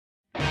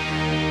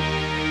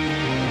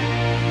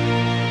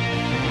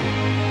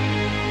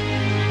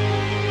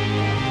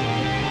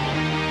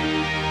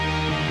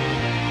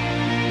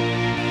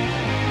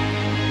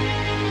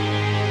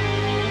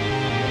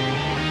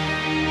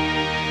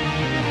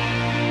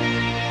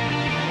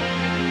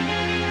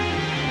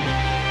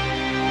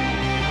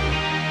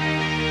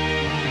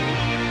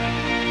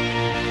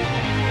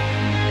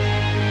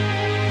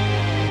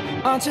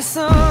want you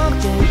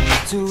something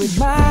to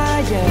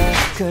admire,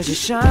 'cause you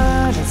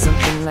shine on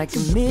something like a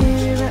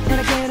mirror, and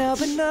I can't help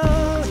but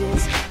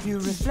notice you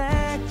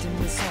reflect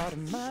in this heart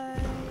of mine.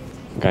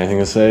 Got anything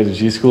to say to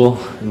gSchool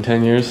in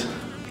 10 years?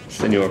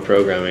 Senor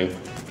programming.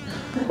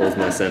 Holds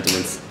my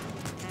sentiments.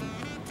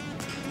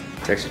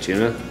 Texture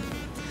tuna.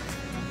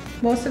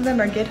 Most of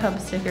them are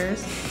GitHub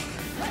stickers.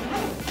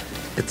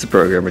 It's a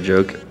programmer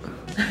joke.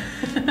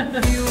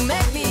 You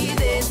make me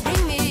this,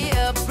 bring me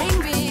up, bring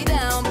me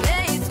down,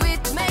 play it sweet,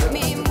 make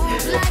me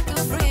move like a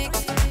freak.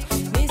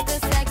 Mr.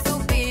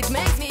 Saxo beat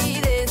makes me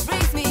this,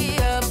 brings me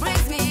up,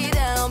 brings me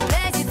down,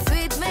 play it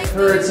sweet, make me.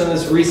 Heard some of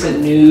this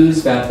recent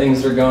news about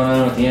things that are going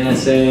on with the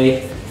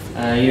NSA.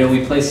 You know,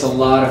 we place a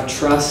lot of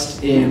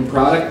trust in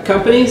product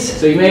companies.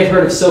 So you may have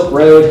heard of Silk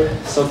Road.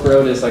 Silk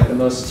Road is like the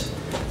most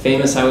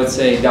famous, I would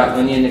say,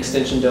 .onion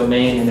extension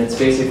domain, and it's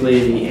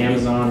basically the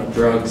Amazon of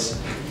drugs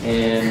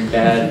and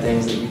bad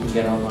things that you can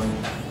get online.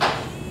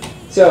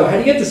 So, how do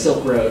you get to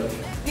Silk Road?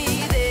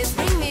 Rails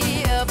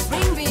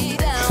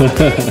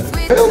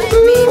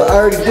 2, I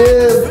already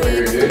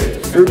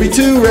did. Ruby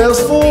 2, Rails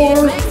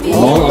 4.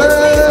 All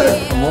back.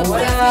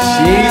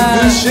 She's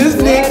the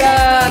shiznick.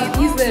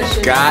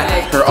 Got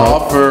her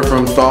offer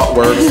from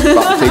ThoughtWorks,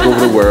 about to take over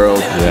the world.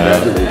 Yeah.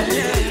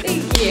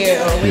 Thank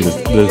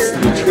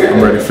you.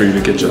 I'm ready for you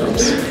to get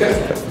jobs.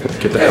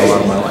 Get the hell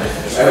out of my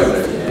life.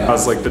 I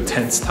was like the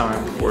 10th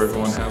time before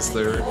everyone has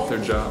their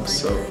jobs,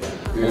 so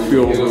I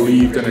feel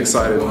relieved and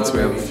excited once we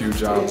have a few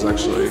jobs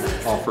actually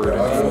offered and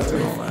all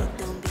that.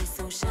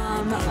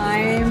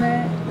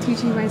 I'm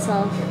teaching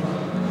myself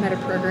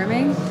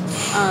metaprogramming,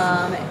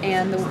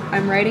 and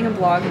I'm writing a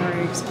blog in order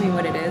to explain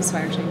what it is, so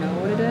I actually know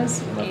what it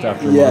is.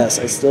 Yes,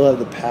 I still have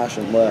the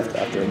passion left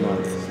after a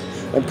month.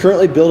 I'm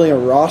currently building a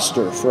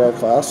roster for our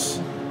class.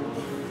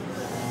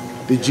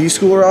 The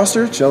gSchool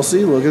roster,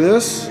 Chelsea, look at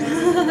this.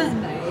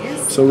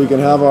 Nice. So we can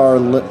have our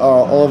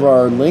all of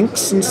our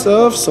links and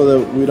stuff, so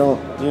that we don't,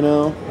 you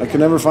know, I can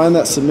never find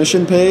that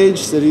submission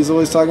page that he's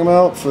always talking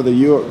about for the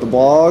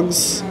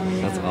blogs.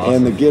 That's awesome.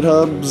 And the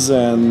GitHubs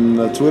and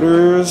the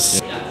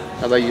Twitters.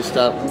 How about you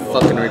stop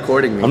fucking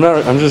recording me?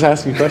 I'm just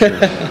asking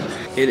questions.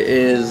 It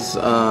is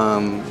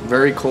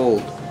very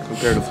cold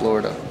compared to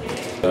Florida.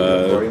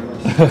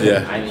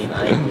 Yeah.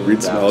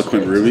 Read some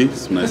eloquent Ruby,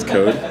 some nice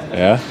code.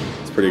 Yeah?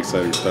 It's pretty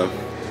exciting stuff.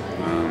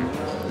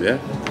 Yeah.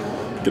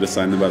 Get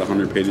assigned about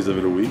 100 pages of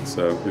it a week,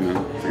 so, you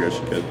know, I think I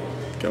should get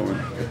going.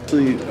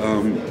 Actually,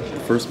 the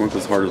first month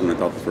was harder than I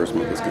thought the first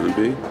month was going to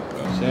be.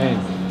 Shane.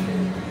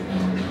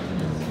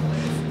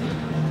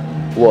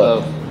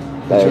 What?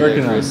 What you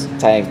working on?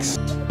 Tanks.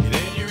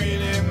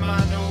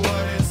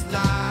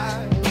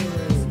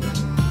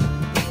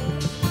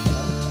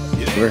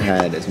 Never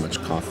had as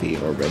much coffee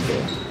or Red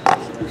Bull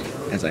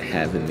as I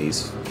have in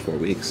these 4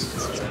 weeks.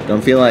 I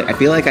feel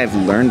like I've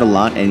learned a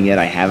lot, and yet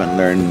I haven't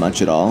learned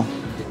much at all.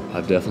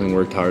 I've definitely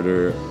worked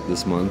harder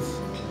this month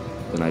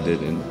than I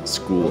did in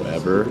school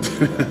ever.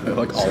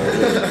 Like all of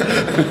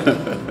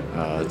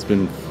it. It's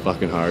been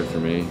fucking hard for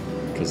me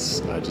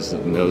because I just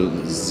know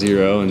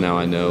 0 and now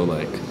I know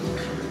like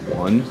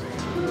 1.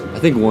 I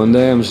think one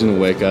day I'm just gonna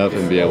wake up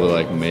and be able to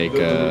like make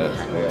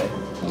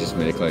just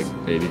make like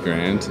 80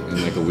 grand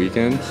in like a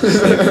weekend,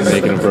 just like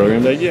making a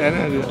program. Like yeah,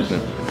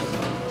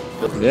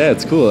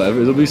 it's cool.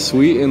 It'll be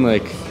sweet in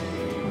like,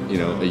 you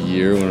know, a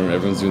year when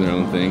everyone's doing their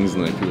own things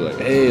and like people are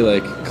like, hey,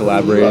 like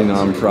collaborating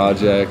on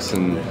projects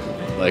and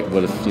like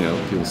what if, you know,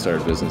 people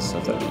start a business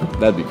and stuff.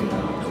 That'd be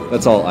cool.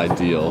 That's all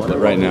ideal. But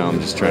right now I'm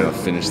just trying to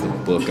finish the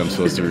book I'm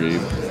supposed to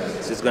read.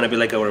 So it's gonna be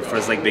like our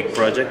first like big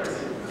project,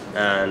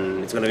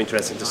 and it's gonna be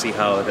interesting to see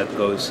how that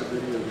goes.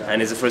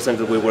 And it's the first time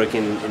that we work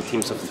in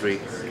teams of 3.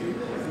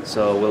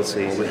 So we'll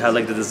see. We have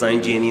like the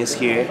design genius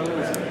here.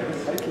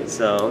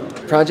 So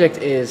Project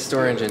is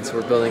Store Engine, so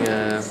we're building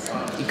a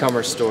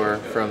e-commerce store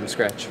from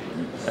scratch.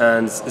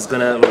 And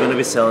we're gonna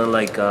be selling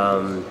like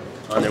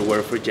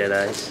underwear for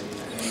Jedis,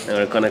 and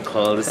we're gonna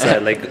call the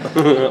site like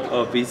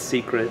Obby's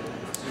Secret.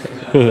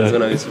 It's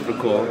gonna be super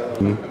cool.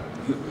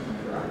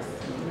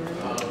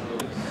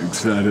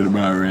 Excited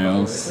about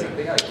Rails.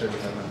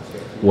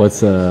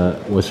 What's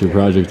your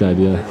project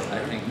idea?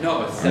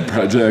 My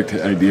project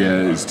idea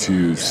is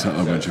to sell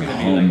a bunch of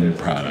home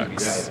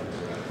products.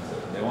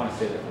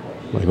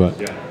 Like what?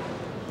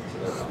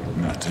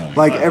 Not telling.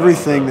 Like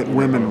everything that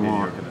women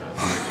want.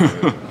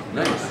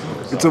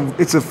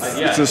 It's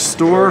a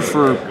store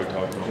for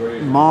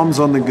moms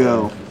on the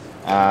go.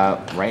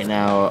 Right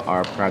now,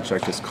 our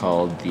project is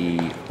called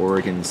the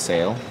Oregon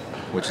Sale,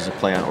 which is a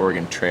play on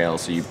Oregon Trail.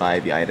 So you buy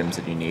the items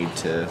that you need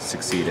to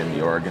succeed in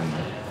the Oregon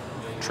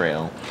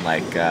Trail,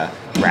 like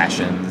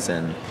rations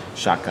and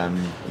shotgun,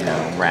 you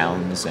know,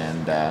 rounds,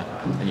 and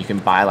you can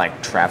buy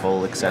like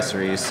travel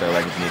accessories. So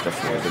like if you need to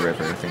ford the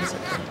river, things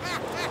like that.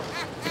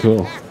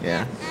 Cool.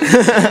 Yeah.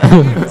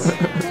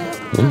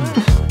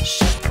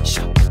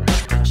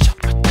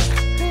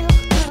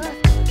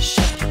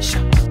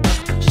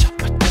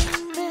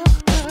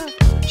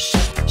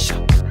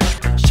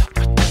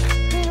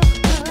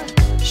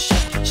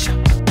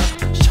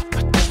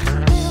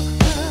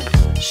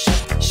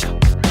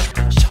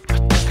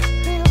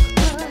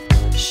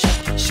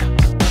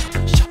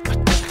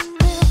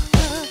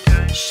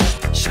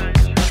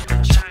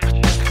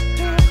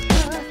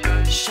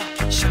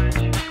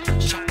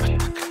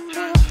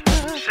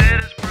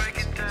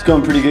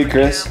 going pretty good,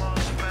 Chris.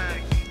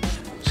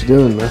 What you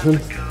doing? Nothing?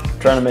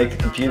 Trying to make the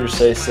computer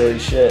say silly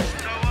shit.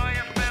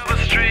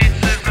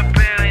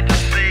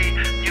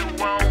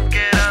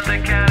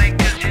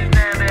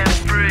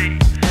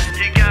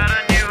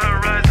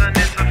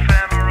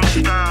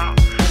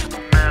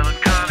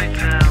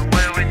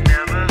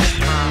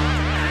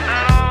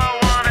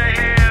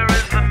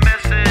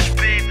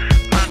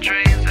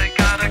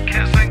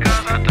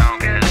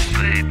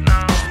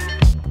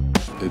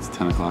 It's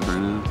 10 o'clock right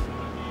now.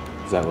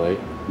 Is that late?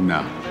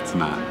 No, it's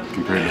not.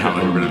 Compared to how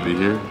long we're gonna be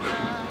here.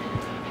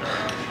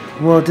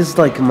 Well, this is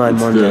like my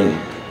Monday.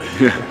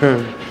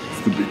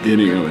 It's the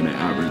beginning of an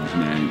average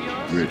night,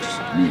 which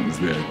means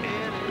that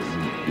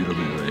it'll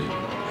be late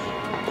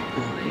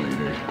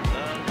later.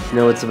 You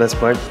know what's the best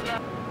part?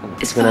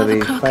 It's gonna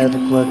be 5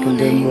 o'clock in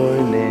the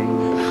morning.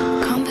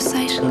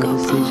 Conversation got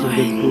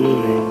boring.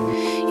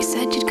 You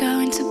said you'd go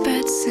into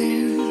bed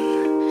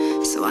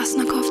soon, so I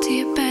snuck off to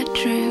your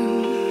bedroom.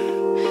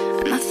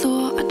 And I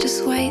thought I'd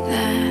just wait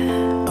there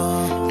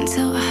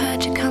until I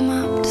heard you come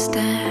up the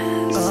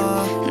stairs.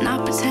 And I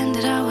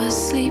pretended I was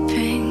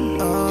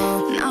sleeping,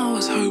 and I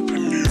was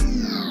hoping you.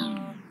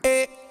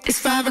 It's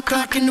 5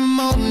 o'clock in the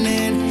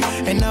morning,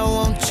 and I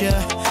want you,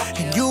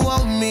 and you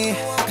want me,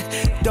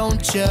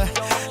 don't you?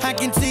 I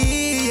can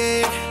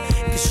see it,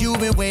 'cause you've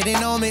been waiting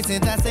on me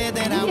since I said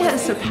that I was. Yeah, it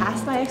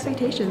surpassed my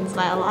expectations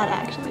by a lot,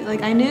 actually.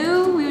 Like, I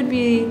knew we would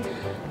be,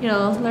 you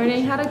know,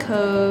 learning how to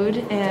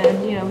code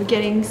and, you know,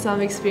 getting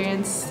some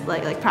experience,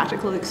 like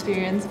practical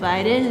experience, but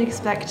I didn't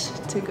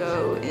expect to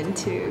go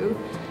into,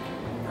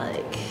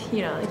 like,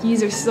 you know, like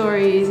user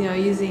stories, you know,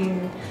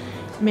 using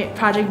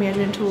project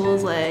management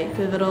tools like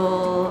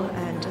Pivotal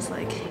and just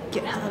like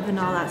GitHub and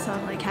all that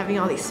stuff, like having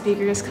all these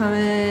speakers come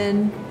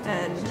in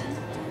and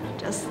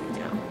just, you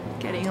know,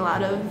 getting a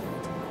lot of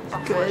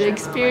good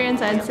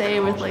experience, I'd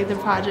say, with like the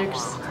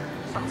projects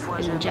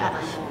and Jeff.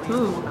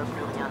 Ooh.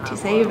 To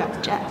say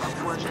about Jeff.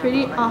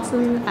 Pretty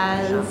awesome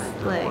as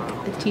like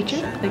a teacher.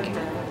 Like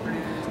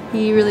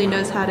he really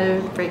knows how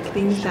to break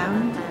things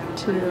down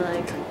to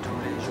like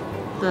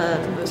the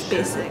most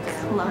basic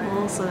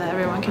level so that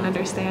everyone can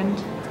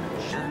understand.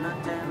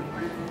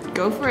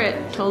 Go for it.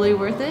 Totally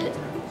worth it.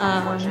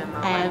 I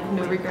have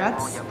no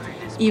regrets.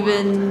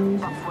 Even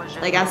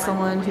like as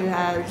someone who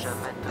has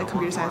a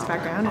computer science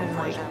background and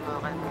like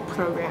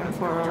programmed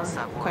for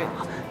quite,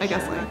 I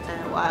guess, like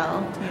a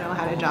while, you know,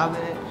 had a job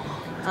in it.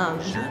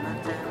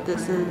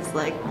 This is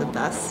like the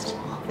best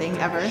thing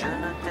ever.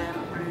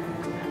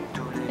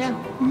 Yeah.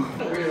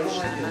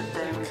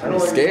 I'm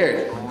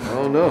scared. I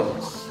don't know.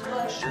 Just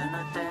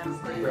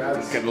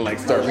kind of like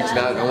start reaching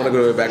out. I want to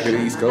go back to the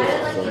East Coast.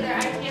 So.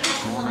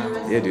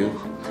 Yeah, dude.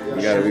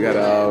 We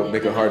gotta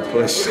make a hard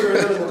push.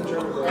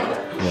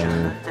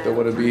 Don't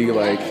want to be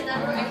like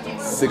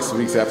 6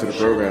 weeks after the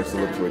program to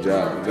look for a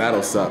job.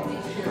 That'll suck.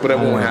 But it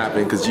won't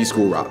happen because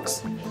gSchool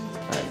rocks.